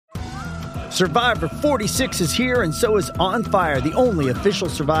Survivor 46 is here, and so is On Fire, the only official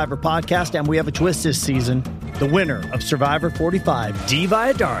Survivor podcast, and we have a twist this season. The winner of Survivor 45, Dee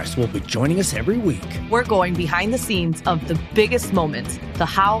Valladares, will be joining us every week. We're going behind the scenes of the biggest moments, the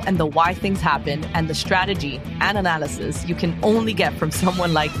how and the why things happen, and the strategy and analysis you can only get from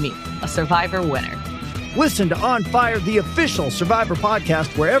someone like me, a Survivor winner. Listen to On Fire, the official Survivor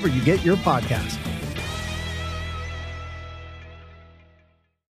podcast, wherever you get your podcast.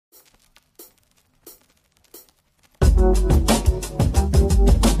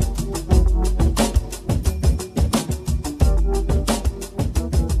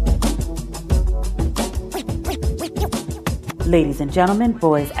 Ladies and gentlemen,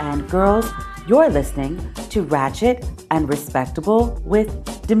 boys and girls, you're listening to Ratchet and Respectable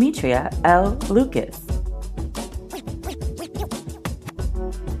with Demetria L. Lucas.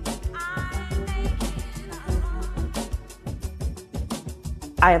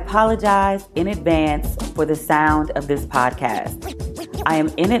 I apologize in advance for the sound of this podcast. I am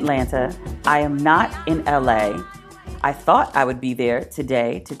in Atlanta. I am not in LA. I thought I would be there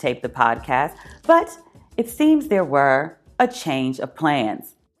today to tape the podcast, but it seems there were a change of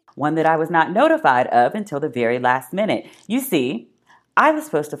plans, one that I was not notified of until the very last minute. You see, I was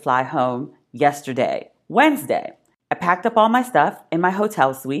supposed to fly home yesterday, Wednesday. I packed up all my stuff in my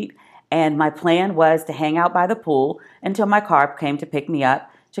hotel suite, and my plan was to hang out by the pool until my car came to pick me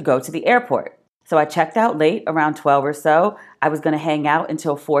up to go to the airport. So I checked out late, around 12 or so. I was going to hang out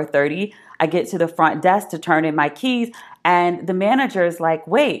until 4:30. I get to the front desk to turn in my keys, and the manager is like,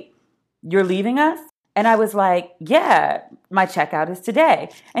 "Wait, you're leaving us?" And I was like, "Yeah, my checkout is today."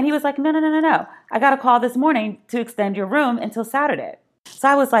 And he was like, No. I got a call this morning to extend your room until Saturday. So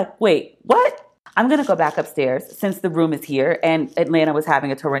I was like, "Wait, what?" I'm going to go back upstairs since the room is here, and Atlanta was having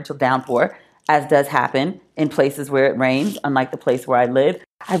a torrential downpour, as does happen in places where it rains, unlike the place where I live.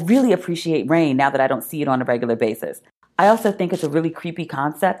 I really appreciate rain now that I don't see it on a regular basis. I also think it's a really creepy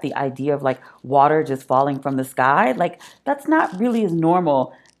concept, the idea of like water just falling from the sky. Like, that's not really as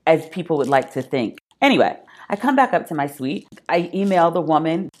normal as people would like to think. Anyway, I come back up to my suite. I email the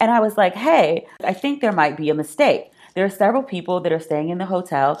woman and I was like, "Hey, I think there might be a mistake. There are several people that are staying in the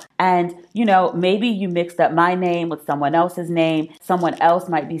hotel and, maybe you mixed up my name with someone else's name. Someone else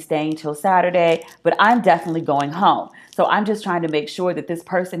might be staying till Saturday, but I'm definitely going home. So I'm just trying to make sure that this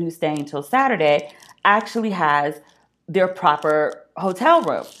person who's staying till Saturday actually has their proper hotel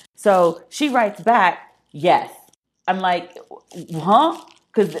room." So she writes back, "Yes." I'm like, "Huh?"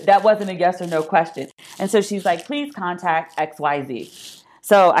 Because that wasn't a yes or no question. And so she's like, "Please contact XYZ."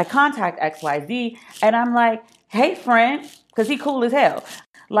 So I contact XYZ and I'm like, "Hey, friend," because he cool as hell.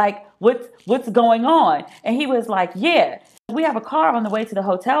 Like, what's going on? And he was like, "Yeah, we have a car on the way to the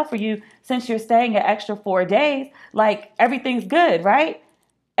hotel for you since you're staying an extra 4 days. Like, everything's good, right?"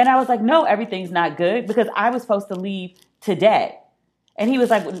 And I was like, "No, everything's not good because I was supposed to leave today." And he was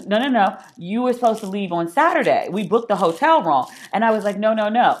like, No. You were supposed to leave on Saturday. We booked the hotel wrong." And I was like,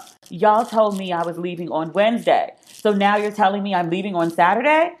 No. Y'all told me I was leaving on Wednesday. So now you're telling me I'm leaving on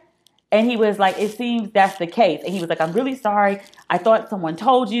Saturday? And he was like, "It seems that's the case." And he was like, "I'm really sorry. I thought someone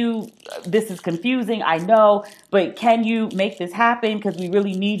told you. This is confusing. I know. But can you make this happen? Because we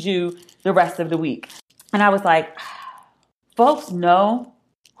really need you the rest of the week." And I was like, folks know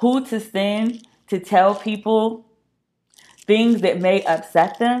who to send to tell people things that may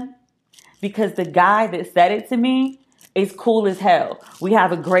upset them, because the guy that said it to me is cool as hell. We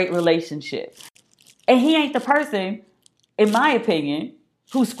have a great relationship. And he ain't the person, in my opinion,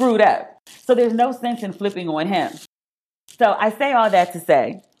 who screwed up. So there's no sense in flipping on him. So I say all that to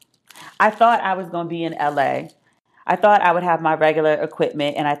say, I thought I was going to be in LA. I thought I would have my regular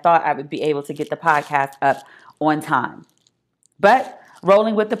equipment, and I thought I would be able to get the podcast up on time. But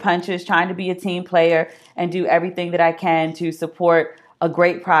rolling with the punches, trying to be a team player and do everything that I can to support a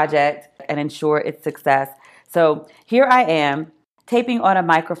great project and ensure its success. So here I am, taping on a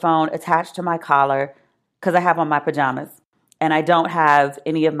microphone attached to my collar because I have on my pajamas. And I don't have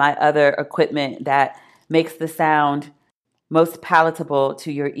any of my other equipment that makes the sound most palatable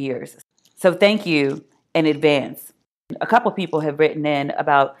to your ears. So thank you in advance. A couple people have written in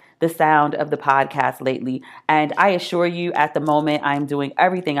about the sound of the podcast lately, and I assure you at the moment I'm doing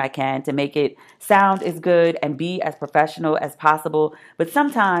everything I can to make it sound as good and be as professional as possible. But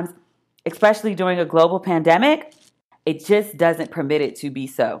sometimes, especially during a global pandemic, it just doesn't permit it to be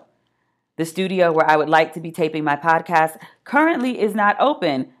so. The studio where I would like to be taping my podcast currently is not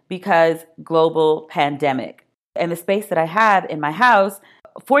open because global pandemic. And the space that I have in my house,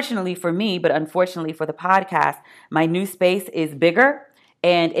 fortunately for me, but unfortunately for the podcast, my new space is bigger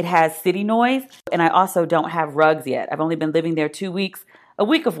and it has city noise. And I also don't have rugs yet. I've only been living there 2 weeks, a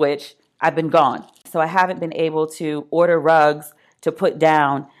week of which I've been gone. So I haven't been able to order rugs to put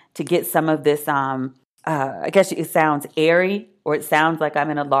down to get some of this, I guess it sounds airy, or it sounds like I'm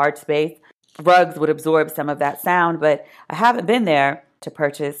in a large space. Rugs would absorb some of that sound, but I haven't been there to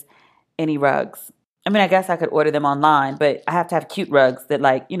purchase any rugs. I mean, I guess I could order them online, but I have to have cute rugs that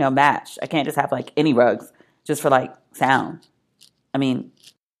match. I can't just have any rugs just for sound. I mean,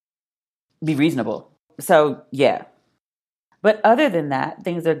 be reasonable. So yeah. But other than that,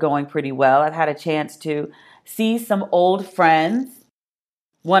 things are going pretty well. I've had a chance to see some old friends.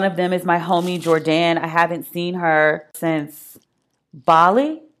 One of them is my homie, Jordan. I haven't seen her since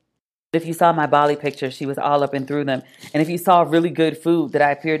Bali. If you saw my Bali pictures, she was all up and through them. And if you saw really good food that I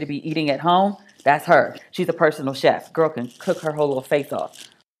appeared to be eating at home, that's her. She's a personal chef. Girl can cook her whole little face off.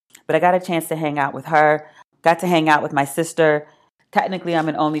 But I got a chance to hang out with her. Got to hang out with my sister. Technically, I'm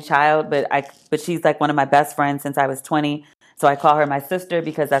an only child, but she's one of my best friends since I was 20. So I call her my sister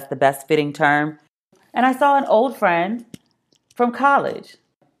because that's the best fitting term. And I saw an old friend from college.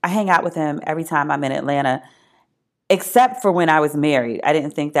 I hang out with him every time I'm in Atlanta, except for when I was married. I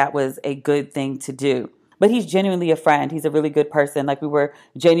didn't think that was a good thing to do. But he's genuinely a friend. He's a really good person. We were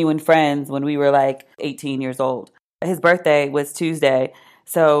genuine friends when we were 18 years old. His birthday was Tuesday,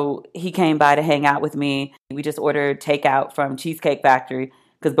 so he came by to hang out with me. We just ordered takeout from Cheesecake Factory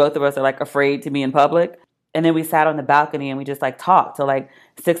because both of us are afraid to be in public. And then we sat on the balcony and we just talked till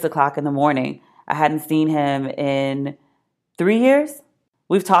 6 o'clock in the morning. I hadn't seen him in 3 years.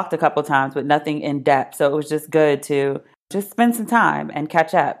 We've talked a couple times, but nothing in depth. So it was just good to just spend some time and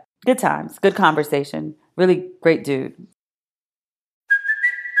catch up. Good times, good conversation. Really great dude.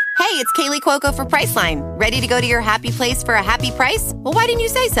 Hey, it's Kaylee Cuoco for Priceline. Ready to go to your happy place for a happy price? Well, why didn't you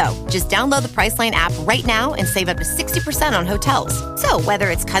say so? Just download the Priceline app right now and save up to 60% on hotels. So whether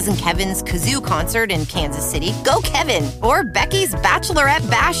it's Cousin Kevin's Kazoo Concert in Kansas City, go Kevin, or Becky's Bachelorette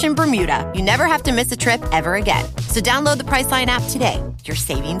Bash in Bermuda, you never have to miss a trip ever again. So download the Priceline app today. Your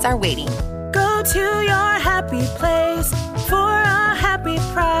savings are waiting. Go to your happy place for a happy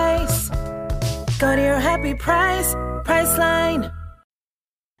price. Go to your happy price, Priceline.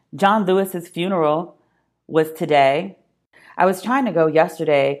 John Lewis's funeral was today. I was trying to go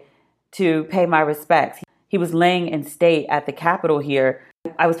yesterday to pay my respects. He was laying in state at the Capitol here.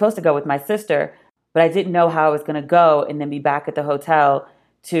 I was supposed to go with my sister, but I didn't know how I was going to go and then be back at the hotel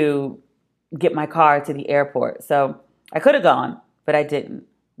to get my car to the airport. So I could have gone, but I didn't.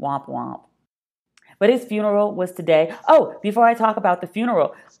 Womp womp. But his funeral was today. Oh, before I talk about the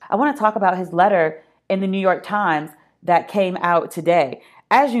funeral, I want to talk about his letter in the New York Times that came out today.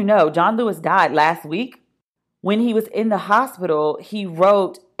 As you know, John Lewis died last week. When he was in the hospital, he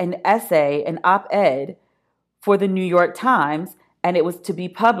wrote an essay, an op-ed for the New York Times, and it was to be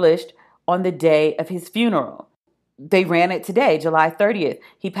published on the day of his funeral. They ran it today, July 30th.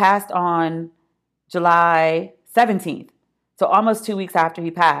 He passed on July 17th, so almost 2 weeks after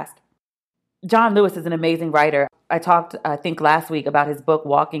he passed. John Lewis is an amazing writer. I talked, I think, last week about his book,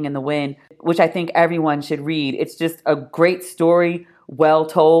 Walking in the Wind, which I think everyone should read. It's just a great story, well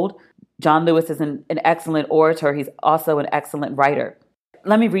told. John Lewis is an excellent orator. He's also an excellent writer.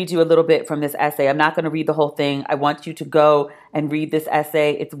 Let me read you a little bit from this essay. I'm not going to read the whole thing. I want you to go and read this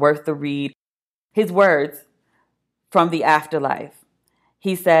essay. It's worth the read. His words from the afterlife.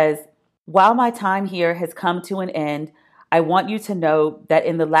 He says, "While my time here has come to an end, I want you to know that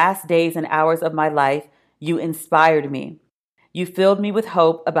in the last days and hours of my life, you inspired me. You filled me with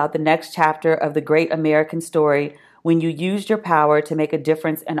hope about the next chapter of the great American story when you used your power to make a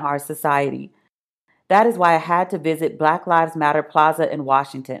difference in our society. That is why I had to visit Black Lives Matter Plaza in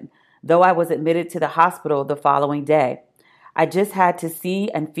Washington, though I was admitted to the hospital the following day. I just had to see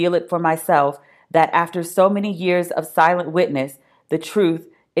and feel it for myself that after so many years of silent witness, the truth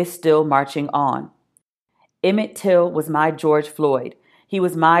is still marching on. Emmett Till was my George Floyd. He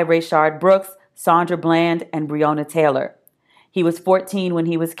was my Rayshard Brooks, Sandra Bland, and Breonna Taylor. He was 14 when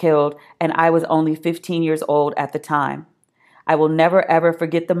he was killed, and I was only 15 years old at the time. I will never ever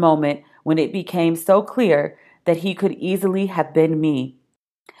forget the moment when it became so clear that he could easily have been me."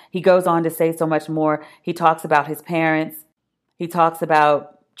 He goes on to say so much more. He talks about his parents. He talks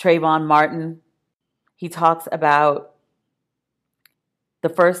about Trayvon Martin. He talks about the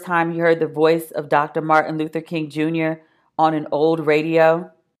first time he heard the voice of Dr. Martin Luther King Jr. on an old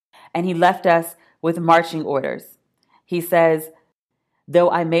radio. And he left us with marching orders. He says, "Though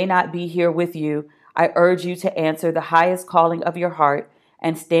I may not be here with you, I urge you to answer the highest calling of your heart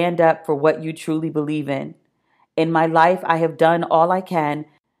and stand up for what you truly believe in. In my life, I have done all I can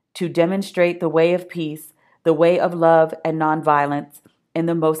to demonstrate the way of peace, the way of love and nonviolence in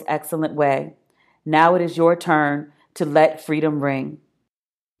the most excellent way. Now it is your turn to let freedom ring."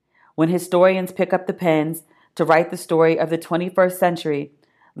 When historians pick up the pens to write the story of the 21st century,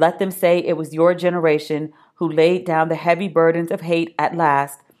 let them say it was your generation who laid down the heavy burdens of hate at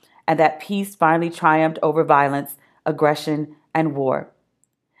last, and that peace finally triumphed over violence, aggression, and war.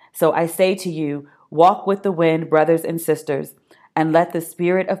 So I say to you, walk with the wind, brothers and sisters, and let the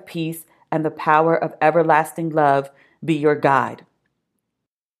spirit of peace and the power of everlasting love be your guide.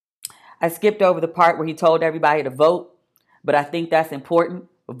 I skipped over the part where he told everybody to vote, but I think that's important.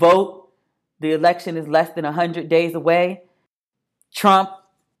 Vote. The election is less than 100 days away. Trump,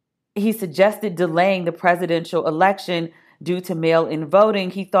 he suggested delaying the presidential election due to mail-in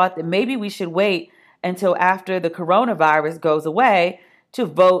voting. He thought that maybe we should wait until after the coronavirus goes away to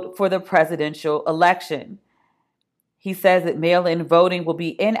vote for the presidential election. He says that mail-in voting will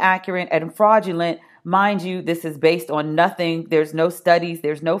be inaccurate and fraudulent. Mind you, this is based on nothing. There's no studies.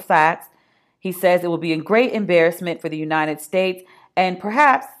 There's no facts. He says it will be a great embarrassment for the United States and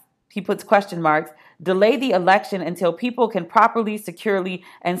perhaps, he puts question marks, delay the election until people can properly, securely,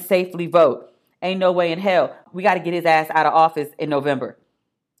 and safely vote. Ain't no way in hell. We got to get his ass out of office in November.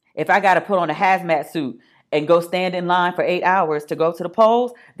 If I got to put on a hazmat suit and go stand in line for 8 hours to go to the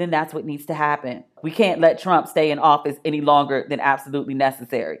polls, then that's what needs to happen. We can't let Trump stay in office any longer than absolutely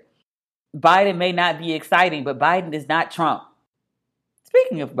necessary. Biden may not be exciting, but Biden is not Trump.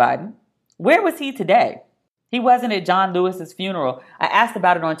 Speaking of Biden, where was he today? He wasn't at John Lewis's funeral. I asked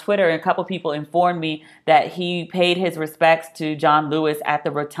about it on Twitter, and a couple people informed me that he paid his respects to John Lewis at the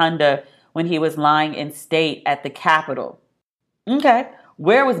Rotunda when he was lying in state at the Capitol. Okay,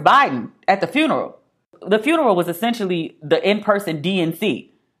 where was Biden at the funeral? The funeral was essentially the in-person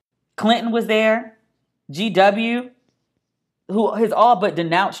DNC. Clinton was there. GW, who has all but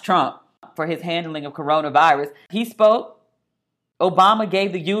denounced Trump for his handling of coronavirus. He spoke. Obama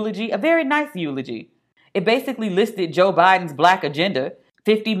gave the eulogy, a very nice eulogy. It basically listed Joe Biden's black agenda.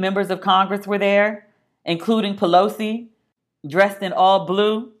 50 members of Congress were there, including Pelosi, dressed in all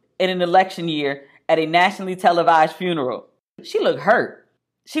blue in an election year at a nationally televised funeral. She looked hurt.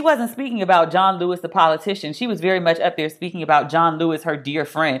 She wasn't speaking about John Lewis, the politician. She was very much up there speaking about John Lewis, her dear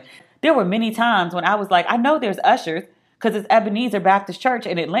friend. There were many times when I was like, I know there's ushers because it's Ebenezer Baptist Church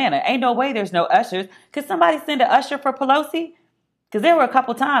in Atlanta. Ain't no way there's no ushers. Could somebody send an usher for Pelosi? Because there were a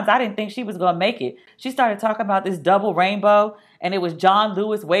couple times I didn't think she was going to make it. She started talking about this double rainbow, and it was John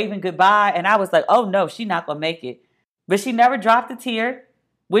Lewis waving goodbye. And I was like, oh, no, she's not going to make it. But she never dropped a tear,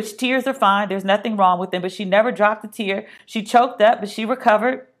 which tears are fine. There's nothing wrong with them. But she never dropped a tear. She choked up, but she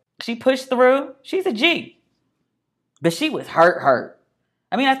recovered. She pushed through. She's a G. But she was hurt.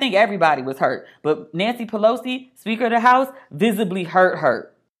 I mean, I think everybody was hurt. But Nancy Pelosi, Speaker of the House, visibly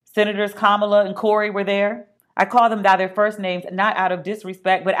hurt. Senators Kamala and Corey were there. I call them by their first names, not out of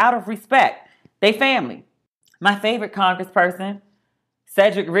disrespect, but out of respect. They family. My favorite congressperson,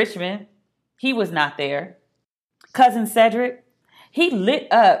 Cedric Richmond, he was not there. Cousin Cedric, he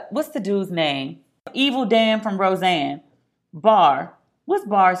lit up, what's the dude's name? Evil Dan from Roseanne. Barr. What's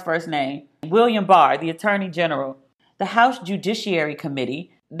Barr's first name? William Barr, the Attorney General. The House Judiciary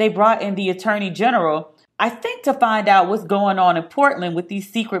Committee, they brought in the Attorney General, I think to find out what's going on in Portland with these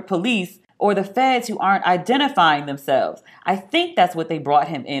secret police or the feds who aren't identifying themselves. I think that's what they brought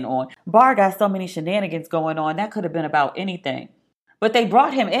him in on. Barr got so many shenanigans going on, that could have been about anything. But they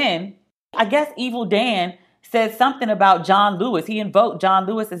brought him in. I guess Evil Dan said something about John Lewis. He invoked John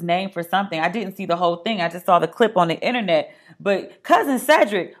Lewis's name for something. I didn't see the whole thing. I just saw the clip on the internet. But Cousin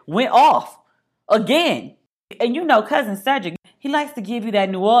Cedric went off again. And you know Cousin Cedric, he likes to give you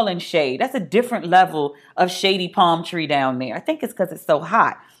that New Orleans shade. That's a different level of shady palm tree down there. I think it's because it's so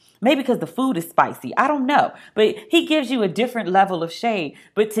hot. Maybe because the food is spicy. I don't know. But he gives you a different level of shade.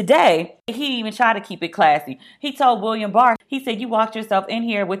 But today, he didn't even try to keep it classy. He told William Barr, he said, you walked yourself in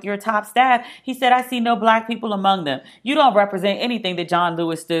here with your top staff. He said, I see no black people among them. You don't represent anything that John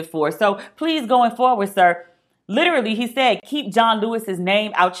Lewis stood for. So please, going forward, sir, literally, he said, keep John Lewis's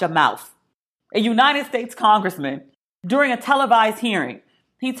name out your mouth. A United States congressman, during a televised hearing,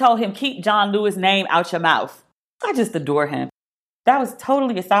 he told him, keep John Lewis' name out your mouth. I just adore him. That was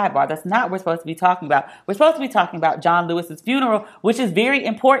totally a sidebar. That's not what we're supposed to be talking about. We're supposed to be talking about John Lewis's funeral, which is very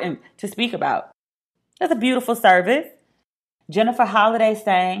important to speak about. That's a beautiful service. Jennifer Holliday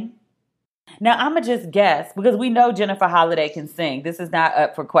sang. Now, I'm going to just guess, because we know Jennifer Holliday can sing. This is not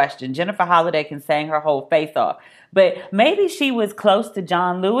up for question. Jennifer Holliday can sing her whole face off. But maybe she was close to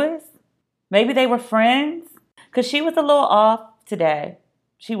John Lewis. Maybe they were friends. Because she was a little off today.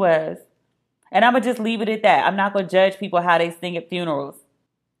 She was. And I'm going to just leave it at that. I'm not going to judge people how they sing at funerals.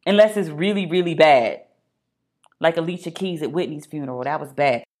 Unless it's really, really bad. Like Alicia Keys at Whitney's funeral. That was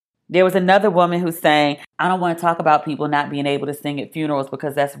bad. There was another woman who's saying, I don't want to talk about people not being able to sing at funerals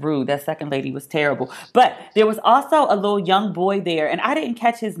because that's rude. That second lady was terrible. But there was also a little young boy there, and I didn't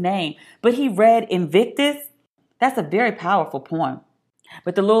catch his name, but he read Invictus. That's a very powerful poem.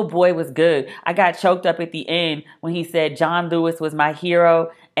 But the little boy was good. I got choked up at the end when he said, John Lewis was my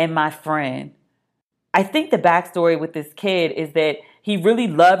hero and my friend. I think the backstory with this kid is that he really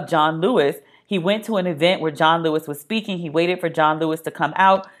loved John Lewis. He went to an event where John Lewis was speaking. He waited for John Lewis to come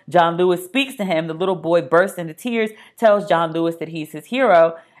out. John Lewis speaks to him. The little boy bursts into tears, tells John Lewis that he's his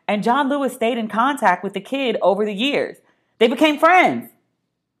hero. And John Lewis stayed in contact with the kid over the years. They became friends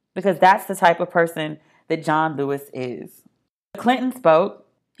because that's the type of person that John Lewis is. Clinton spoke.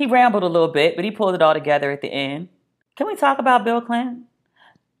 He rambled a little bit, but he pulled it all together at the end. Can we talk about Bill Clinton?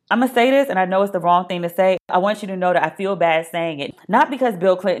 I'm going to say this, and I know it's the wrong thing to say. I want you to know that I feel bad saying it. Not because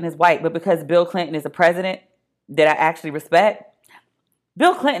Bill Clinton is white, but because Bill Clinton is a president that I actually respect.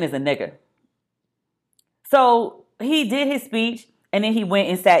 Bill Clinton is a nigga. So he did his speech, and then he went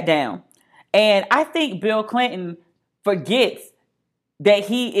and sat down. And I think Bill Clinton forgets that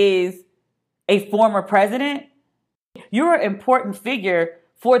he is a former president. You're an important figure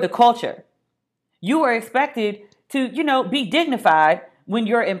for the culture. You are expected to, be dignified when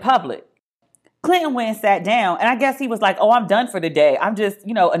you're in public. Clinton went and sat down, and I guess he was like, oh, I'm done for the day. I'm just,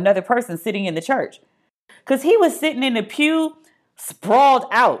 another person sitting in the church. Because he was sitting in the pew, sprawled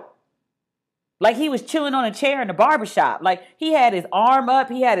out. Like he was chilling on a chair in the barbershop. Like he had his arm up,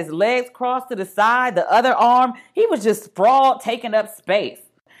 he had his legs crossed to the side, the other arm. He was just sprawled, taking up space.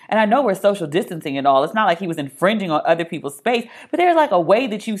 And I know we're social distancing and all. It's not like he was infringing on other people's space, but there's like a way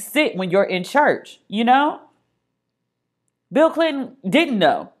that you sit when you're in church, Bill Clinton didn't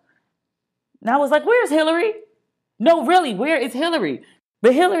know. And I was like, where's Hillary? No, really, where is Hillary?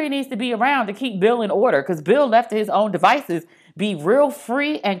 But Hillary needs to be around to keep Bill in order because Bill left to his own devices be real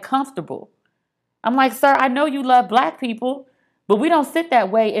free and comfortable. I'm like, sir, I know you love black people, but we don't sit that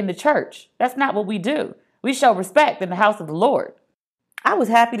way in the church. That's not what we do. We show respect in the house of the Lord. I was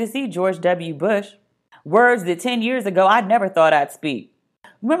happy to see George W. Bush. Words that 10 years ago I never thought I'd speak.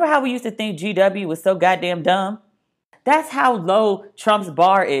 Remember how we used to think GW was so goddamn dumb? That's how low Trump's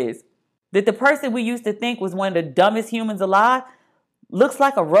bar is. That the person we used to think was one of the dumbest humans alive looks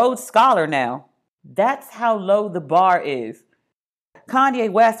like a Rhodes Scholar now. That's how low the bar is.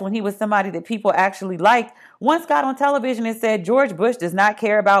 Kanye West, when he was somebody that people actually liked, once got on television and said George Bush does not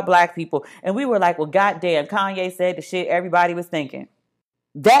care about black people. And we were like, well, goddamn, Kanye said the shit everybody was thinking.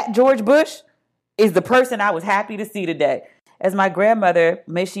 That George Bush is the person I was happy to see today. As my grandmother,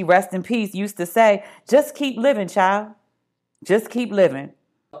 may she rest in peace, used to say, just keep living, child. Just keep living.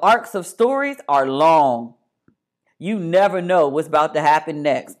 Arcs of stories are long. You never know what's about to happen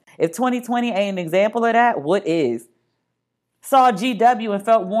next. If 2020 ain't an example of that, what is? Saw GW and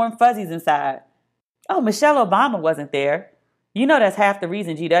felt warm fuzzies inside. Oh, Michelle Obama wasn't there. That's half the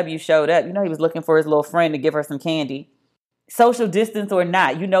reason GW showed up. He was looking for his little friend to give her some candy. Social distance or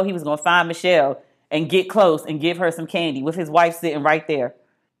not, he was going to find Michelle and get close and give her some candy with his wife sitting right there.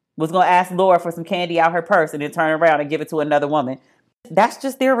 Was going to ask Laura for some candy out her purse and then turn around and give it to another woman. That's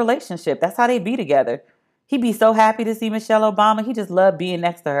just their relationship. That's how they be together. He'd be so happy to see Michelle Obama. He just loved being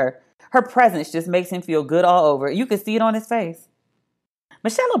next to her. Her presence just makes him feel good all over. You can see it on his face.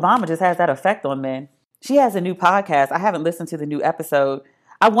 Michelle Obama just has that effect on men. She has a new podcast. I haven't listened to the new episode.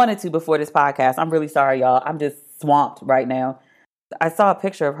 I wanted to before this podcast. I'm really sorry, y'all. I'm just swamped right now. I saw a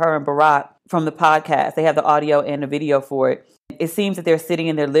picture of her and Barack from the podcast. They have the audio and the video for it. It seems that they're sitting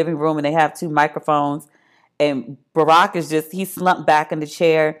in their living room and they have two microphones. And Barack is he's slumped back in the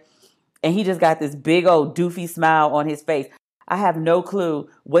chair. And he just got this big old doofy smile on his face. I have no clue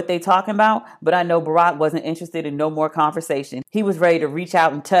what they talking about, but I know Barack wasn't interested in no more conversation. He was ready to reach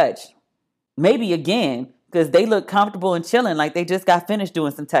out and touch. Maybe again, because they look comfortable and chilling like they just got finished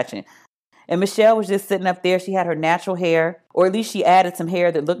doing some touching. And Michelle was just sitting up there. She had her natural hair, or at least she added some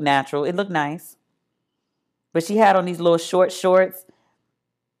hair that looked natural. It looked nice. But she had on these little short shorts,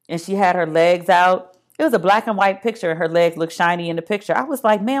 and she had her legs out. It was a black and white picture, and her legs looked shiny in the picture. I was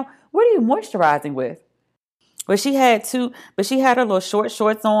like, ma'am, what are you moisturizing with? But she had her little short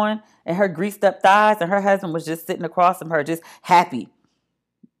shorts on and her greased up thighs, and her husband was just sitting across from her, just happy,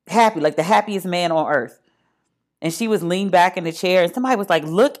 like the happiest man on earth. And she was leaned back in the chair, and somebody was like,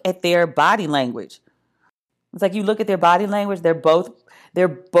 look at their body language. It's like, you look at their body language, they're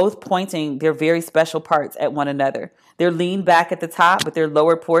both pointing their very special parts at one another. They're leaned back at the top, but their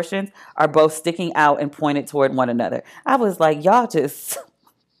lower portions are both sticking out and pointed toward one another. I was like, y'all just,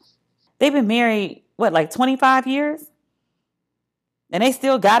 they've been married, like 25 years? And they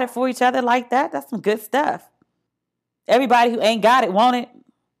still got it for each other like that? That's some good stuff. Everybody who ain't got it, want it.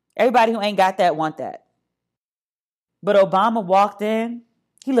 Everybody who ain't got that want that. But Obama walked in.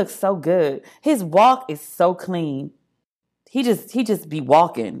 He looks so good. His walk is so clean. He just be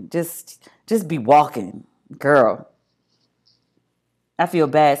walking. Just be walking. Girl. I feel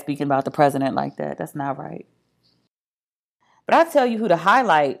bad speaking about the president like that. That's not right. But I'll tell you who the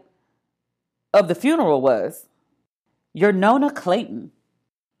highlight of the funeral was. Your Nona Clayton.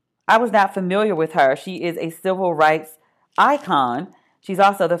 I was not familiar with her. She is a civil rights icon. She's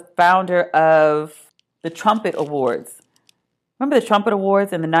also the founder of the Trumpet Awards. Remember the Trumpet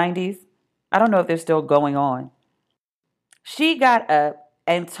Awards in the 90s? I don't know if they're still going on. She got up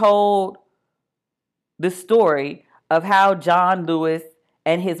and told the story of how John Lewis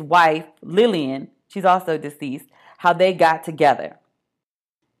and his wife, Lillian, she's also deceased, how they got together.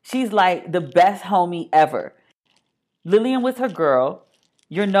 She's like the best homie ever. Lillian was her girl.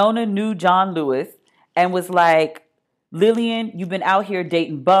 Your Nona knew John Lewis and was like, Lillian, you've been out here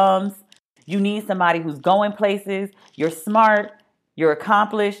dating bums. You need somebody who's going places. You're smart. You're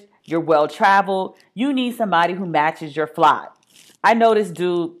accomplished. You're well-traveled. You need somebody who matches your fly. I know this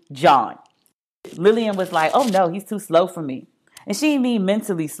dude, John. Lillian was like, oh no, he's too slow for me. And she didn't mean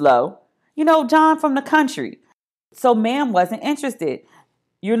mentally slow. You know, John from the country. So ma'am wasn't interested.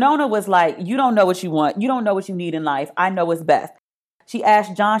 Your Nona was like, you don't know what you want. You don't know what you need in life. I know what's best. She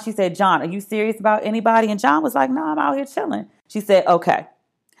asked John, she said, John, are you serious about anybody? And John was like, no, I'm out here chilling. She said, okay.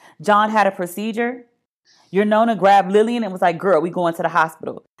 John had a procedure. Your Nona grabbed Lillian and was like, girl, we going to the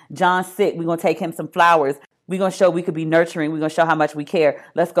hospital. John's sick. We're going to take him some flowers. We're going to show we could be nurturing. We're going to show how much we care.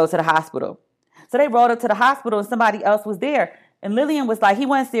 Let's go to the hospital. So they rolled up to the hospital and somebody else was there. And Lillian was like, he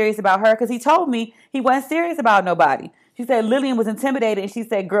wasn't serious about her because he told me he wasn't serious about nobody. She said Lillian was intimidated and she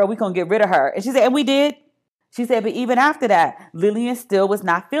said, girl, we're going to get rid of her. And she said, and we did. She said, but even after that, Lillian still was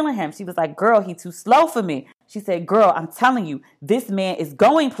not feeling him. She was like, girl, he's too slow for me. She said, girl, I'm telling you, this man is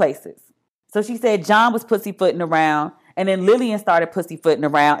going places. So she said John was pussyfooting around and then Lillian started pussyfooting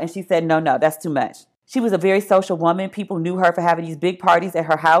around and she said, no, that's too much. She was a very social woman. People knew her for having these big parties at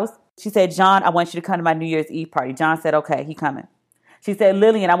her house. She said, John, I want you to come to my New Year's Eve party. John said, okay, he coming. She said,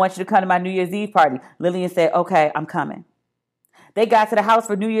 Lillian, I want you to come to my New Year's Eve party. Lillian said, okay, I'm coming. They got to the house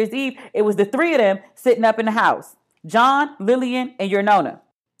for New Year's Eve. It was the three of them sitting up in the house. John, Lillian, and your Nona.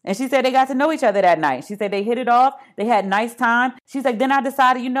 And she said they got to know each other that night. She said they hit it off. They had a nice time. She's like, then I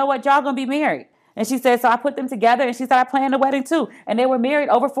decided, you know what? Y'all going to be married. And she said, so I put them together and she started planning the wedding too. And they were married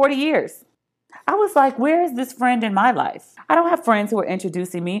over 40 years. I was like, where is this friend in my life? I don't have friends who are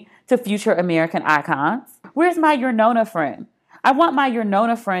introducing me to future American icons. Where's my Your Nona friend? I want my Your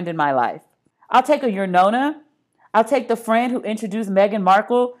Nona friend in my life. I'll take a Your Nona. I'll take the friend who introduced Meghan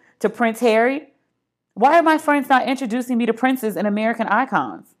Markle to Prince Harry. Why are my friends not introducing me to princes and American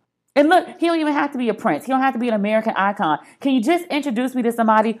icons? And look, he don't even have to be a prince. He don't have to be an American icon. Can you just introduce me to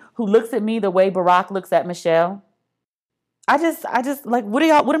somebody who looks at me the way Barack looks at Michelle? I just like, what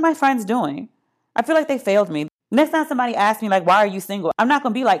are my friends doing? I feel like they failed me. Next time somebody asks me, like, why are you single? I'm not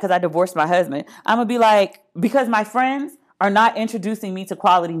going to be like, because I divorced my husband. I'm going to be like, because my friends are not introducing me to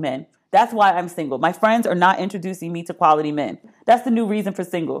quality men. That's why I'm single. My friends are not introducing me to quality men. That's the new reason for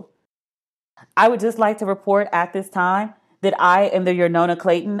single. I would just like to report at this time that I am the Your Nona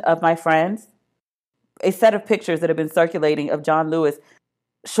Clayton of my friends. A set of pictures that have been circulating of John Lewis.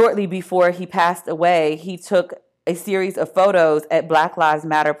 Shortly before he passed away, he took a series of photos at Black Lives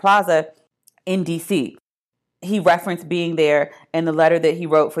Matter Plaza in D.C. He referenced being there in the letter that he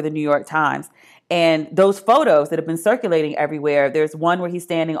wrote for the New York Times. And those photos that have been circulating everywhere, there's one where he's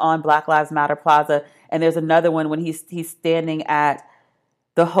standing on Black Lives Matter Plaza, and there's another one when he's standing at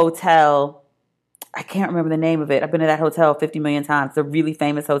the hotel. I can't remember the name of it. I've been to that hotel 50 million times. It's a really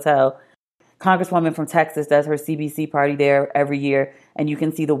famous hotel. Congresswoman from Texas does her CBC party there every year, and you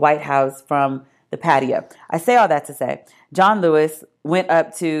can see the White House from the patio. I say all that to say, John Lewis went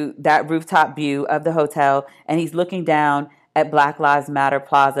up to that rooftop view of the hotel, and he's looking down at Black Lives Matter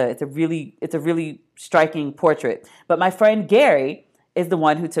Plaza. It's a really striking portrait. But my friend Gary is the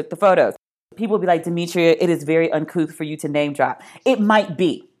one who took the photos. People will be like, Demetria, it is very uncouth for you to name drop. It might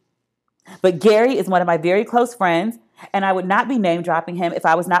be. But Gary is one of my very close friends, and I would not be name dropping him if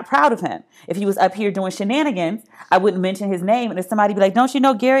I was not proud of him. If he was up here doing shenanigans, I wouldn't mention his name. And if somebody be like, don't you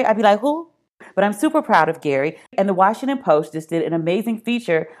know Gary? I'd be like, who? But I'm super proud of Gary. And the Washington Post just did an amazing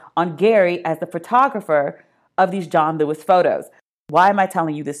feature on Gary as the photographer of these John Lewis photos. Why am I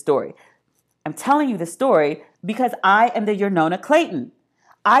telling you this story? I'm telling you this story because I am the Your Nona Clayton.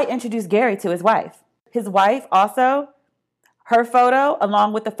 I introduced Gary to his wife. His wife also, her photo,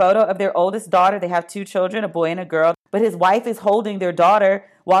 along with the photo of their oldest daughter, they have 2 children, a boy and a girl, but his wife is holding their daughter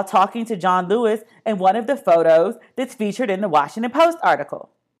while talking to John Lewis in one of the photos that's featured in the Washington Post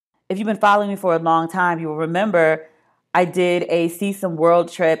article. if you've been following me for a long time, you will remember I did a See Some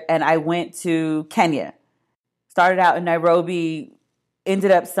World trip and I went to Kenya. Started out in Nairobi,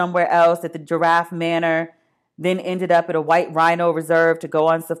 ended up somewhere else at the Giraffe Manor, then ended up at a white rhino reserve to go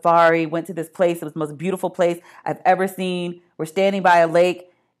on safari, went to this place. It was the most beautiful place I've ever seen. We're standing by a lake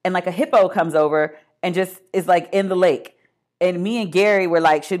and like a hippo comes over and just is like in the lake. And me and Gary were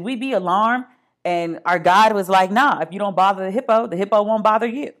like, should we be alarmed? And our guide was like, nah, if you don't bother the hippo won't bother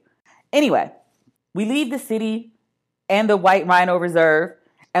you. Anyway, we leave the city and the White Rhino Reserve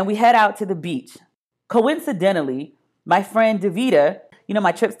and we head out to the beach. Coincidentally, my friend Davida,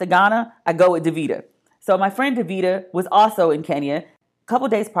 my trips to Ghana, I go with Davida. So my friend Davida was also in Kenya. A couple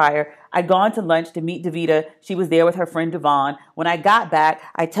days prior, I'd gone to lunch to meet Davida. She was there with her friend Devon. When I got back,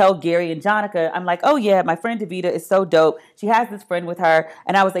 I tell Gary and Jonica, I'm like, oh yeah, my friend Davida is so dope. She has this friend with her.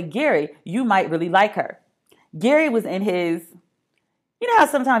 And I was like, Gary, you might really like her. Gary was in his, you know how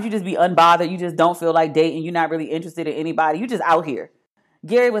sometimes you just be unbothered. You just don't feel like dating. You're not really interested in anybody. You're just out here.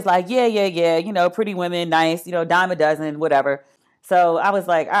 Gary was like, yeah. Pretty women, nice, dime a dozen, whatever. So I was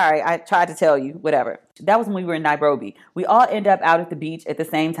like, all right, I tried to tell you, whatever. That was when we were in Nairobi. We all end up out at the beach at the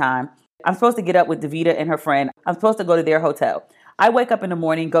same time. I'm supposed to get up with Davida and her friend. I'm supposed to go to their hotel. I wake up in the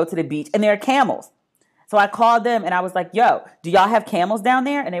morning, go to the beach, and there are camels. So I called them and I was like, yo, do y'all have camels down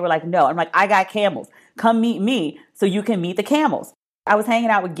there? And they were like, no. I'm like, I got camels. Come meet me so you can meet the camels. I was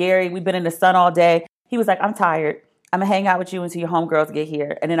hanging out with Gary. We've been in the sun all day. He was like, I'm tired. I'm going to hang out with you until your homegirls get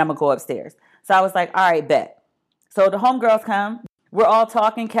here, and then I'm going to go upstairs. So I was like, all right, bet. So the homegirls come. We're all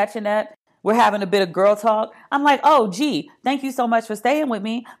talking, catching up. We're having a bit of girl talk. I'm like, oh, gee, thank you so much for staying with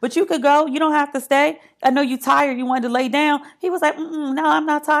me. But you could go. You don't have to stay. I know you're tired. You wanted to lay down. He was like, no, I'm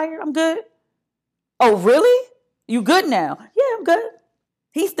not tired. I'm good. Oh, really? You good now? Yeah, I'm good.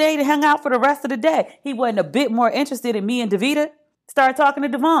 He stayed and hung out for the rest of the day. He wasn't a bit more interested in me and Davida. Started talking to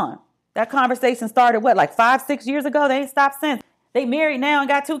Devon. That conversation started, like 5-6 years ago? They ain't stopped since. They married now and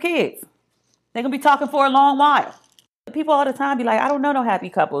got 2 kids. They're going to be talking for a long while. People all the time be like, I don't know no happy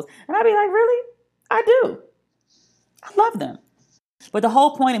couples. And I be like, really? I do. I love them. But the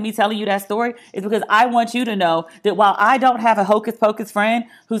whole point of me telling you that story is because I want you to know that while I don't have a hocus pocus friend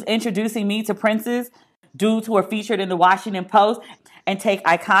who's introducing me to princes, dudes who are featured in the Washington Post and take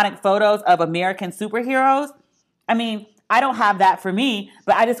iconic photos of American superheroes, I don't have that for me,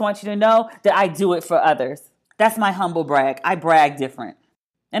 but I just want you to know that I do it for others. That's my humble brag. I brag different.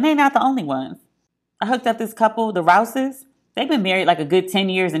 And they're not the only ones. I hooked up this couple, the Rouses. They've been married like a good 10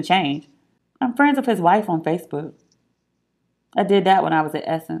 years and change. I'm friends with his wife on Facebook. I did that when I was at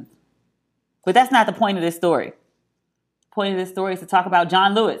Essence. But that's not the point of this story. The point of this story is to talk about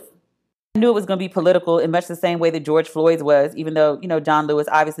John Lewis. I knew it was going to be political in much the same way that George Floyd's was, even though, John Lewis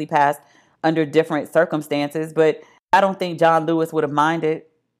obviously passed under different circumstances. But I don't think John Lewis would have minded.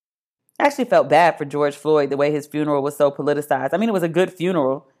 I actually felt bad for George Floyd, the way his funeral was so politicized. It was a good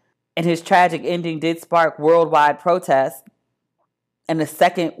funeral. And his tragic ending did spark worldwide protests and the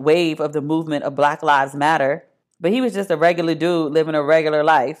second wave of the movement of Black Lives Matter. But he was just a regular dude living a regular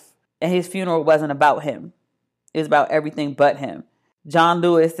life. And his funeral wasn't about him. It was about everything but him. John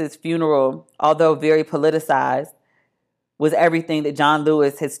Lewis's funeral, although very politicized, was everything that John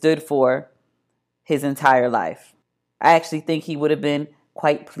Lewis had stood for his entire life. I actually think he would have been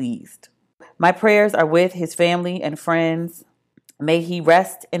quite pleased. My prayers are with his family and friends. May he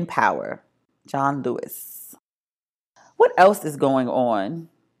rest in power. John Lewis. What else is going on?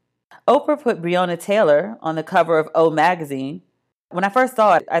 Oprah put Breonna Taylor on the cover of O Magazine. When I first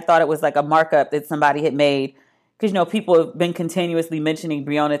saw it, I thought it was like a markup that somebody had made. Because, people have been continuously mentioning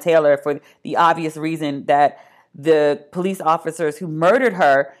Breonna Taylor for the obvious reason that the police officers who murdered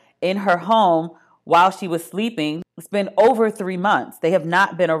her in her home while she was sleeping, it's been over 3 months. They have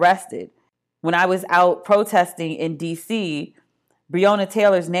not been arrested. When I was out protesting in D.C., Breonna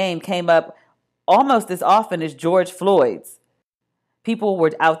Taylor's name came up almost as often as George Floyd's. People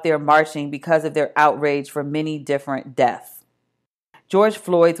were out there marching because of their outrage for many different deaths. George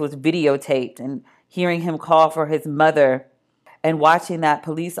Floyd's was videotaped, and hearing him call for his mother and watching that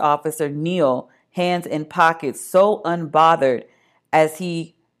police officer kneel, hands in pockets, so unbothered as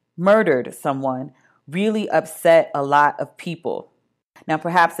he murdered someone, really upset a lot of people. Now,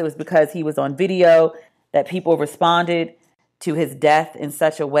 perhaps it was because he was on video that people responded to his death in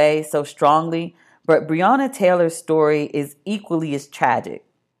such a way so strongly. But Breonna Taylor's story is equally as tragic.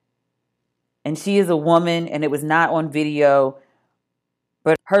 And she is a woman, and it was not on video,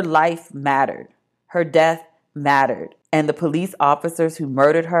 but her life mattered. Her death mattered. And the police officers who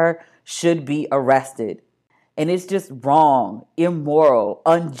murdered her should be arrested. And it's just wrong, immoral,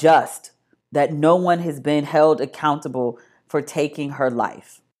 unjust that no one has been held accountable for taking her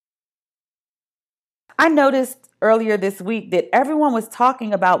life. I noticed earlier this week that everyone was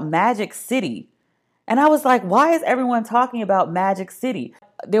talking about Magic City. And I was like, why is everyone talking about Magic City?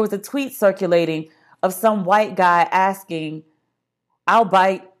 There was a tweet circulating of some white guy asking, "I'll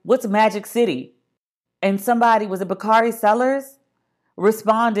bite, what's Magic City?" And somebody, was it Bakari Sellers,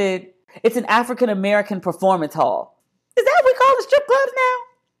 responded, "It's an African-American performance hall." Is that what we call the strip clubs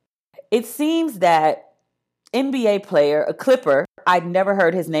now? It seems that NBA player, a Clipper, I'd never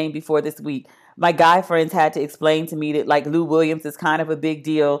heard his name before this week. My guy friends had to explain to me that like Lou Williams is kind of a big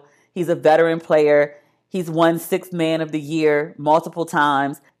deal. He's a veteran player. He's won Sixth Man of the Year multiple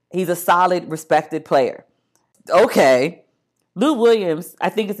times. He's a solid, respected player. Okay. Lou Williams, I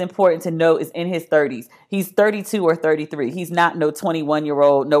think it's important to note, is in his 30s. He's 32 or 33. He's not no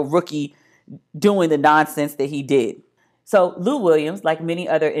 21-year-old, no rookie doing the nonsense that he did. So Lou Williams, like many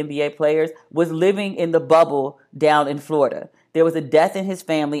other NBA players, was living in the bubble down in Florida. There was a death in his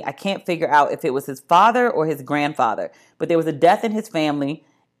family. I can't figure out if it was his father or his grandfather, but there was a death in his family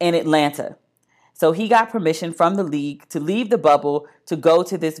in Atlanta. So he got permission from the league to leave the bubble to go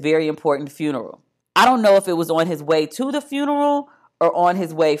to this very important funeral. I don't know if it was on his way to the funeral or on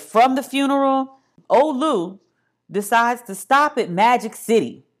his way from the funeral. Old Lou decides to stop at Magic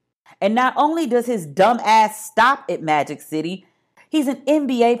City. And not only does his dumb ass stop at Magic City, he's an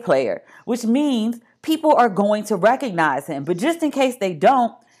NBA player, which means people are going to recognize him. But just in case they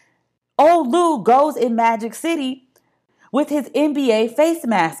don't, old Lou goes in Magic City with his NBA face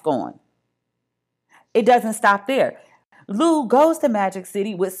mask on. It doesn't stop there. Lou goes to Magic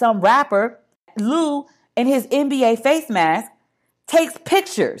City with some rapper. Lou, in his NBA face mask, takes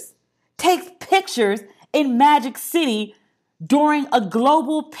pictures in Magic City during a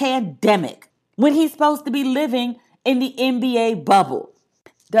global pandemic when he's supposed to be living in the NBA bubble.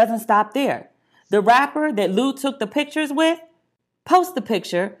 Doesn't stop there. The rapper that Lou took the pictures with posts the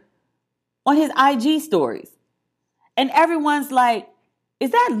picture on his IG stories. And everyone's like,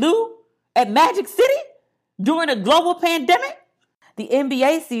 is that Lou at Magic City during a global pandemic? The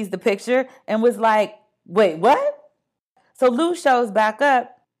NBA sees the picture and was like, wait, what? So Lou shows back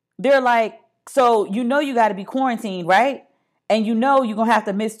up. They're like, so you know you got to be quarantined, right? And you know you're going to have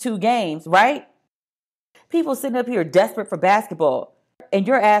to miss 2 games, right? People sitting up here desperate for basketball. And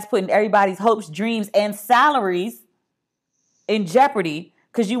your ass putting everybody's hopes, dreams, and salaries in jeopardy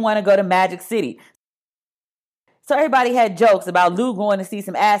because you want to go to Magic City. So everybody had jokes about Lou going to see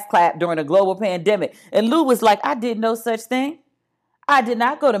some ass clap during a global pandemic. And Lou was like, I did no such thing. I did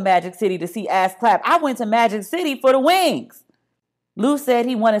not go to Magic City to see ass clap. I went to Magic City for the wings. Lou said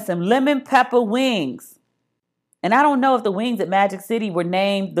he wanted some lemon pepper wings. And I don't know if the wings at Magic City were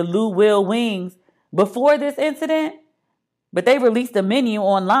named the Lou Will Wings before this incident, but they released a menu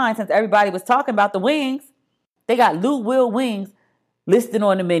online since everybody was talking about the wings. They got Lou Will Wings listed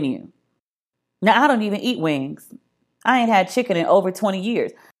on the menu. Now, I don't even eat wings. I ain't had chicken in over 20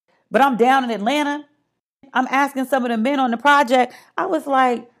 years. But I'm down in Atlanta. I'm asking some of the men on the project. I was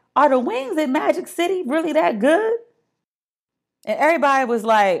like, are the wings at Magic City really that good? And everybody was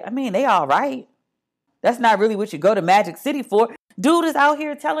like, I mean, they all right. That's not really what you go to Magic City for. Dude is out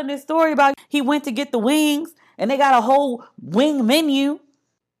here telling this story about he went to get the wings and they got a whole wing menu.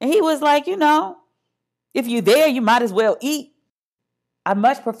 And he was like, you know, if you're there, you might as well eat. I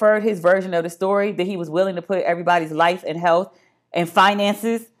much preferred his version of the story, that he was willing to put everybody's life and health and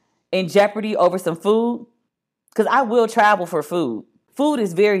finances in jeopardy over some food. Because I will travel for food. Food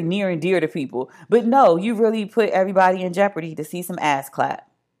is very near and dear to people. But no, you really put everybody in jeopardy to see some ass clap.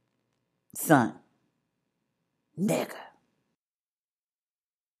 Son. Nigga.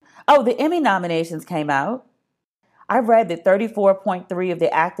 Oh, the Emmy nominations came out. I read that 34.3 of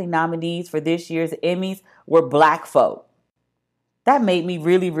the acting nominees for this year's Emmys were Black folk. That made me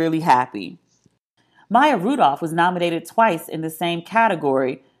really, really happy. Maya Rudolph was nominated twice in the same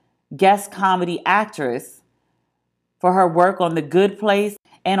category, Guest Comedy Actress, for her work on The Good Place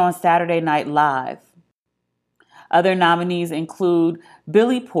and on Saturday Night Live. Other nominees include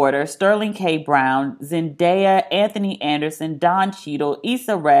Billy Porter, Sterling K. Brown, Zendaya, Anthony Anderson, Don Cheadle,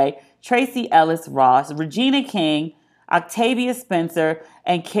 Issa Rae, Tracy Ellis Ross, Regina King, Octavia Spencer,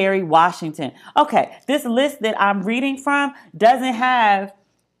 and Kerry Washington. Okay, this list that I'm reading from doesn't have,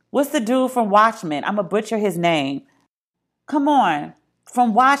 what's the dude from Watchmen? I'm going to butcher his name. Come on.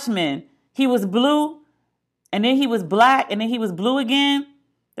 From Watchmen. He was blue, and then he was black, and then he was blue again.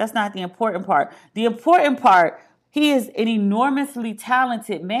 That's not the important part. The important part, he is an enormously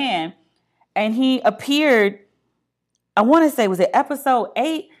talented man, and he appeared, I want to say, was it episode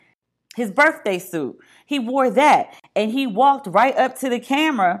 8? His birthday suit. He wore that, and he walked right up to the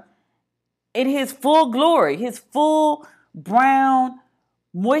camera in his full glory, his full brown,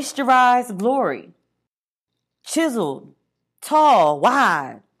 moisturized glory. chiseled, tall,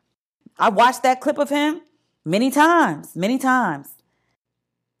 wide. I watched that clip of him many times. When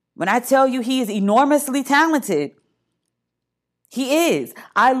I tell you he is enormously talented, he is.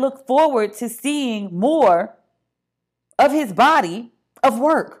 I look forward to seeing more of his body of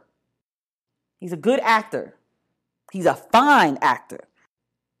work. He's a good actor. He's a fine actor.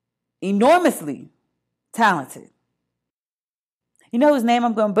 Enormously talented. You know whose name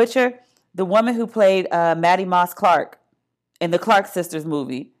I'm going to butcher? The woman who played Maddie Moss Clark in the Clark Sisters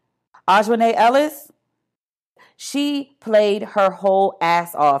movie. Aunjanue Ellis. She played her whole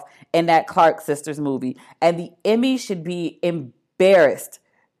ass off in that Clark Sisters movie. And the Emmy should be embarrassed.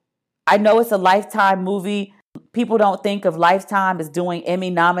 I know it's a Lifetime movie. People don't think of Lifetime as doing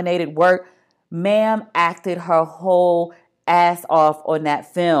Emmy-nominated work. Ma'am acted her whole ass off on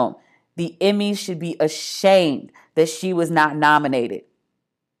that film. The Emmys should be ashamed that she was not nominated.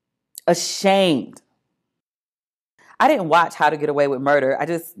 Ashamed. I didn't watch How to Get Away with Murder. I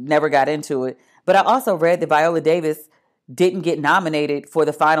just never got into it. But I also read that Viola Davis didn't get nominated for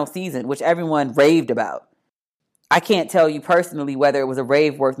the final season, which everyone raved about. I can't tell you personally whether it was a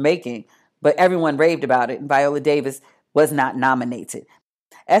rave worth making, but everyone raved about it, and Viola Davis was not nominated.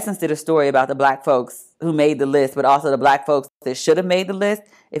 Essence did a story about the black folks who made the list, but also the black folks that should have made the list.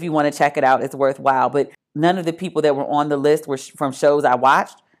 If you want to check it out, it's worthwhile. But none of the people that were on the list were from shows I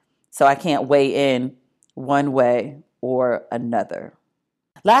watched, so I can't weigh in one way or another.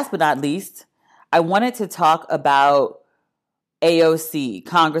 Last but not least, I wanted to talk about AOC,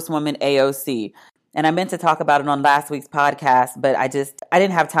 Congresswoman AOC. And I meant to talk about it on last week's podcast, but I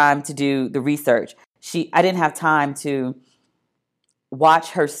didn't have time to do the research. I didn't have time to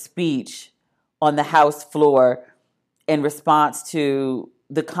watch her speech on the House floor in response to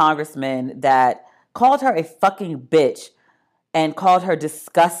the congressman that called her a fucking bitch and called her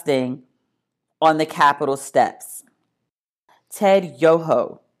disgusting on the Capitol steps. Ted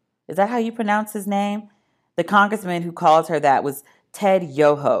Yoho. Is that how you pronounce his name? The congressman who called her that was Ted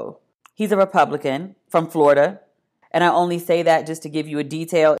Yoho. He's a Republican from Florida. And I only say that just to give you a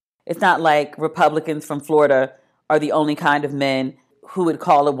detail. It's not like Republicans from Florida are the only kind of men who would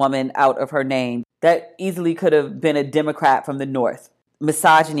call a woman out of her name. That easily could have been a Democrat from the North.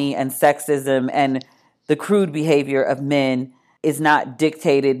 Misogyny and sexism and the crude behavior of men is not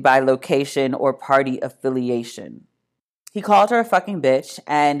dictated by location or party affiliation. He called her a fucking bitch,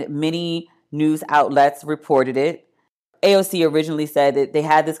 and many news outlets reported it. AOC originally said that they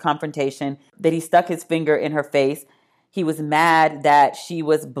had this confrontation, that he stuck his finger in her face. He was mad that she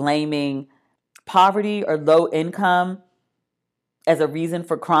was blaming poverty or low income as a reason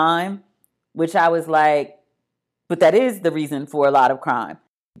for crime, which I was like, but that is the reason for a lot of crime.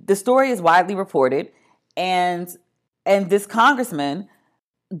 The story is widely reported, and this congressman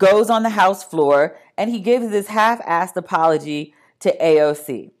goes on the House floor and he gives this half-assed apology to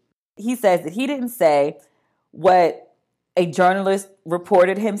AOC. He says that he didn't say what a journalist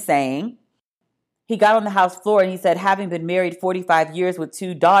reported him saying. He got on the House floor and he said, having been married 45 years with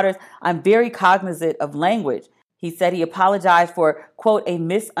 2 daughters, I'm very cognizant of language. He said he apologized for, quote, a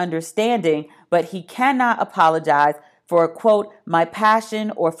misunderstanding, but he cannot apologize for, quote, my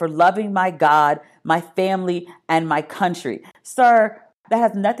passion or for loving my God, my family, and my country. Sir, that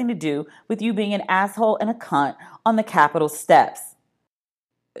has nothing to do with you being an asshole and a cunt on the Capitol steps.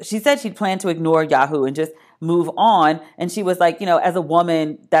 She said she'd planned to ignore Yahoo and just move on. And she was like, you know, as a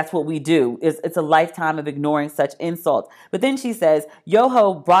woman, that's what we do. It's a lifetime of ignoring such insults. But then she says,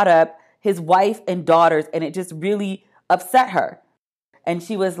 Yoho brought up his wife and daughters, and it just really upset her. And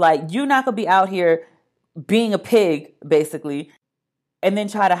she was like, you're not going to be out here being a pig, basically, and then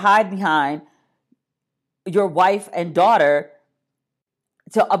try to hide behind your wife and daughter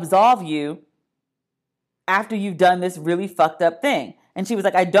to absolve you after you've done this really fucked up thing. And she was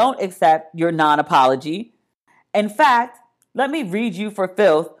like, I don't accept your non-apology. In fact, let me read you for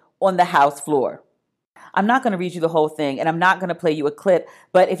filth on the House floor. I'm not going to read you the whole thing, and I'm not going to play you a clip,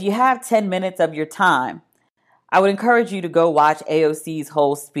 but if you have 10 minutes of your time, I would encourage you to go watch AOC's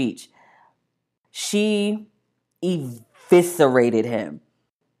whole speech. She eviscerated him,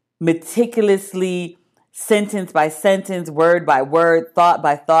 meticulously, sentence by sentence, word by word, thought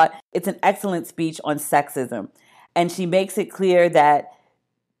by thought. It's an excellent speech on sexism. And she makes it clear that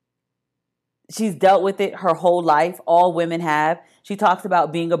she's dealt with it her whole life. All women have. She talks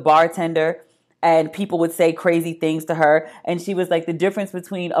about being a bartender and people would say crazy things to her. And she was like, the difference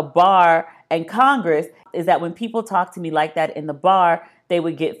between a bar and Congress is that when people talk to me like that in the bar, they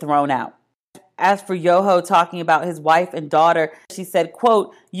would get thrown out. As for Yoho talking about his wife and daughter, she said,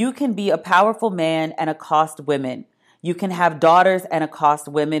 quote, you can be a powerful man and accost women. You can have daughters and accost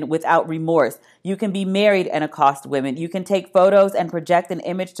women without remorse. You can be married and accost women. You can take photos and project an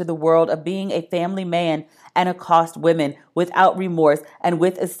image to the world of being a family man and accost women without remorse and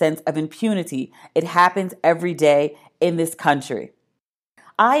with a sense of impunity. It happens every day in this country.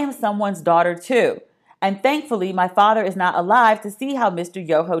 I am someone's daughter too. And thankfully, my father is not alive to see how Mr.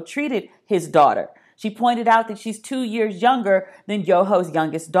 Yoho treated his daughter. She pointed out that she's 2 years younger than Yoho's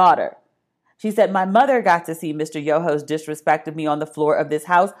youngest daughter. She said, my mother got to see Mr. Yoho's disrespect of me on the floor of this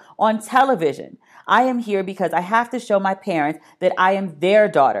house on television. I am here because I have to show my parents that I am their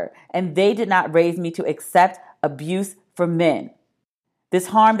daughter, and they did not raise me to accept abuse from men. This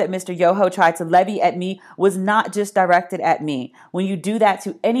harm that Mr. Yoho tried to levy at me was not just directed at me. When you do that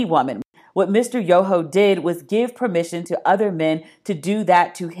to any woman, what Mr. Yoho did was give permission to other men to do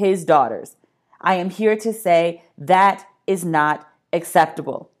that to his daughters. I am here to say that is not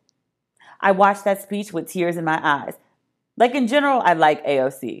acceptable. I watched that speech with tears in my eyes. Like, in general, I like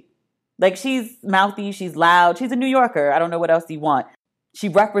AOC. Like, she's mouthy, she's loud, she's a New Yorker. I don't know what else you want. She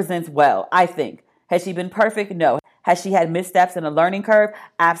represents well, I think. Has she been perfect? No. Has she had missteps and a learning curve?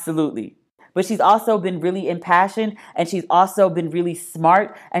 Absolutely. But she's also been really impassioned, and she's also been really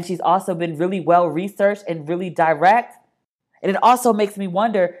smart, and she's also been really well-researched and really direct. And it also makes me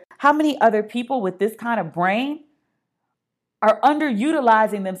wonder how many other people with this kind of brain are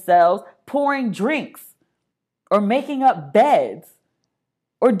underutilizing themselves, pouring drinks or making up beds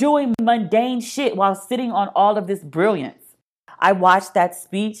or doing mundane shit while sitting on all of this brilliance. I watched that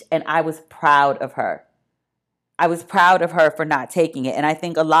speech and I was proud of her. I was proud of her for not taking it. And I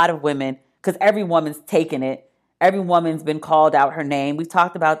think a lot of women, because every woman's taken it, every woman's been called out her name. We've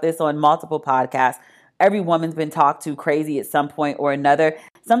talked about this on multiple podcasts. Every woman's been talked to crazy at some point or another.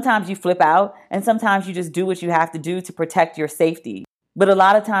 Sometimes you flip out and sometimes you just do what you have to do to protect your safety. But a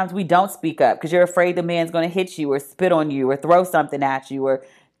lot of times we don't speak up because you're afraid the man's going to hit you or spit on you or throw something at you or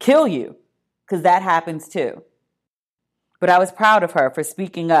kill you, because that happens too. But I was proud of her for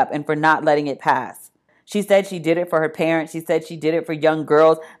speaking up and for not letting it pass. She said she did it for her parents. She said she did it for young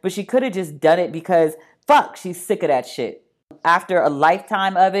girls, but she could have just done it because, fuck, she's sick of that shit. After a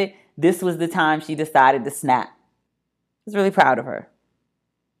lifetime of it, this was the time she decided to snap. I was really proud of her.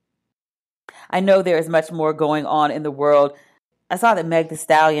 I know there is much more going on in the world. I saw that Meg Thee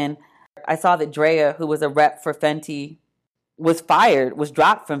Stallion, I saw that Drea, who was a rep for Fenty, was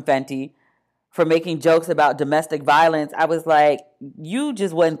dropped from Fenty for making jokes about domestic violence. I was like, you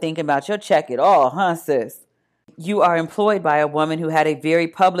just wasn't thinking about your check at all, huh, sis? You are employed by a woman who had a very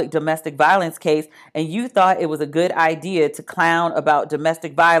public domestic violence case, and you thought it was a good idea to clown about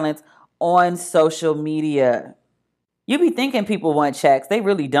domestic violence on social media. You be thinking people want checks. They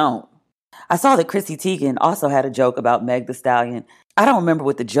really don't. I saw that Chrissy Teigen also had a joke about Meg Thee Stallion. I don't remember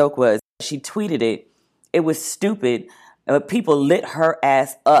what the joke was. She tweeted it. It was stupid. People lit her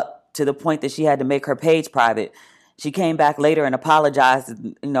ass up to the point that she had to make her page private. She came back later and apologized,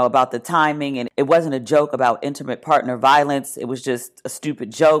 about the timing. And it wasn't a joke about intimate partner violence. It was just a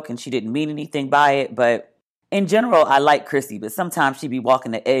stupid joke and she didn't mean anything by it. But in general, I like Chrissy, but sometimes she be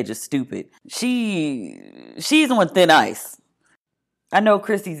walking the edge of stupid. She's on thin ice. I know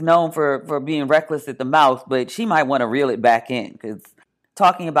Chrissy's known for being reckless at the mouth, but she might want to reel it back in, because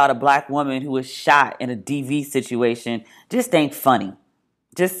talking about a black woman who was shot in a DV situation just ain't funny.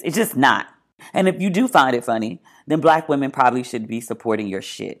 It's just not. And if you do find it funny, then black women probably should be supporting your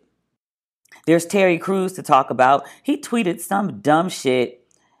shit. There's Terry Crews to talk about. He tweeted some dumb shit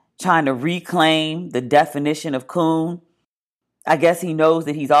trying to reclaim the definition of coon. I guess he knows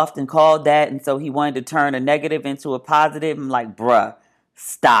that he's often called that, and so he wanted to turn a negative into a positive. I'm like, bruh,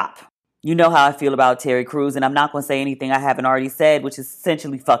 stop. You know how I feel about Terry Crews, and I'm not going to say anything I haven't already said, which is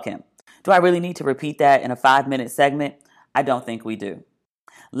essentially fuck him. Do I really need to repeat that in a 5-minute segment? I don't think we do.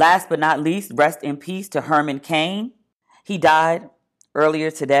 Last but not least, rest in peace to Herman Cain. He died earlier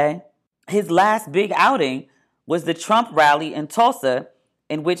today. His last big outing was the Trump rally in Tulsa,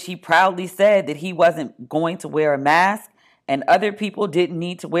 in which he proudly said that he wasn't going to wear a mask and other people didn't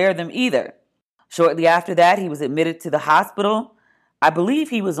need to wear them either. Shortly after that, he was admitted to the hospital. I believe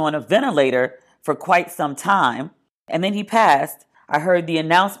he was on a ventilator for quite some time, and then he passed. I heard the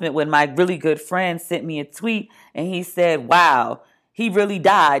announcement when my really good friend sent me a tweet, and he said, wow, he really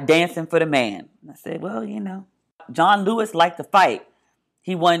died dancing for the man. I said, well, John Lewis liked to fight.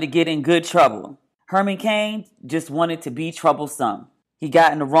 He wanted to get in good trouble. Herman Cain just wanted to be troublesome. He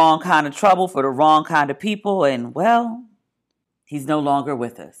got in the wrong kind of trouble for the wrong kind of people, and, well, he's no longer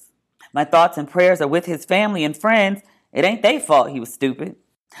with us. My thoughts and prayers are with his family and friends. It ain't their fault he was stupid.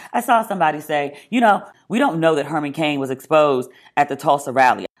 I saw somebody say, we don't know that Herman Cain was exposed at the Tulsa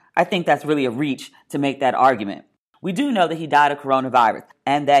rally. I think that's really a reach to make that argument. We do know that he died of coronavirus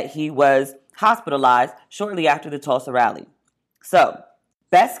and that he was hospitalized shortly after the Tulsa rally. So,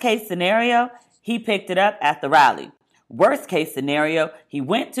 best case scenario, he picked it up at the rally. Worst case scenario, he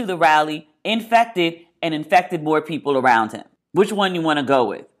went to the rally, infected more people around him. Which one you want to go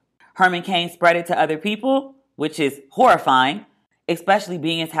with? Herman Cain spread it to other people, which is horrifying, especially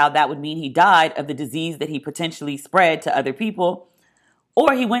being as how that would mean he died of the disease that he potentially spread to other people.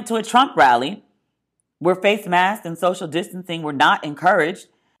 Or he went to a Trump rally where face masks and social distancing were not encouraged,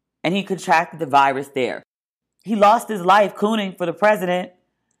 and he contracted the virus there. He lost his life cooning for the president.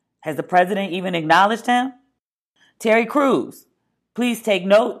 Has the president even acknowledged him? Terry Crews, please take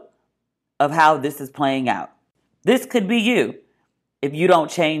note of how this is playing out. This could be you if you don't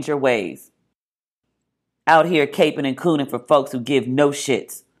change your ways. Out here caping and cooning for folks who give no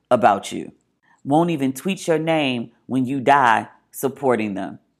shits about you. Won't even tweet your name when you die supporting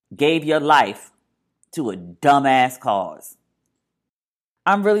them. Gave your life to a dumbass cause.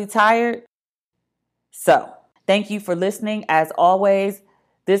 I'm really tired. So, thank you for listening. As always,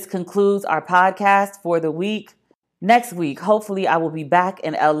 this concludes our podcast for the week. Next week, hopefully I will be back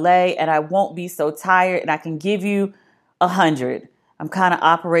in LA and I won't be so tired and I can give you 100. I'm kind of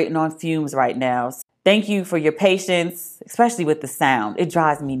operating on fumes right now. So thank you for your patience, especially with the sound. It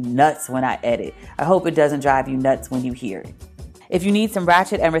drives me nuts when I edit. I hope it doesn't drive you nuts when you hear it. If you need some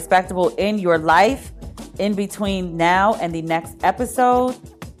ratchet and respectable in your life in between now and the next episode,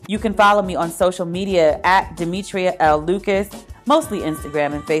 you can follow me on social media at Demetria L. Lucas, mostly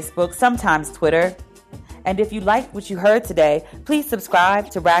Instagram and Facebook, sometimes Twitter. And if you liked what you heard today, please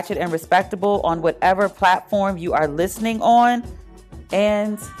subscribe to Ratchet and Respectable on whatever platform you are listening on.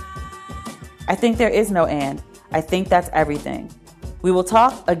 And I think there is no and. I think that's everything. We will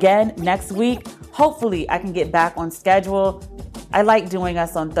talk again next week. Hopefully I can get back on schedule. I like doing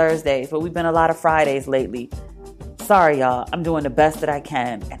us on Thursdays, but we've been a lot of Fridays lately. Sorry, y'all. I'm doing the best that I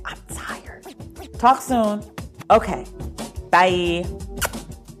can, and I'm tired. Talk soon. Okay. Bye.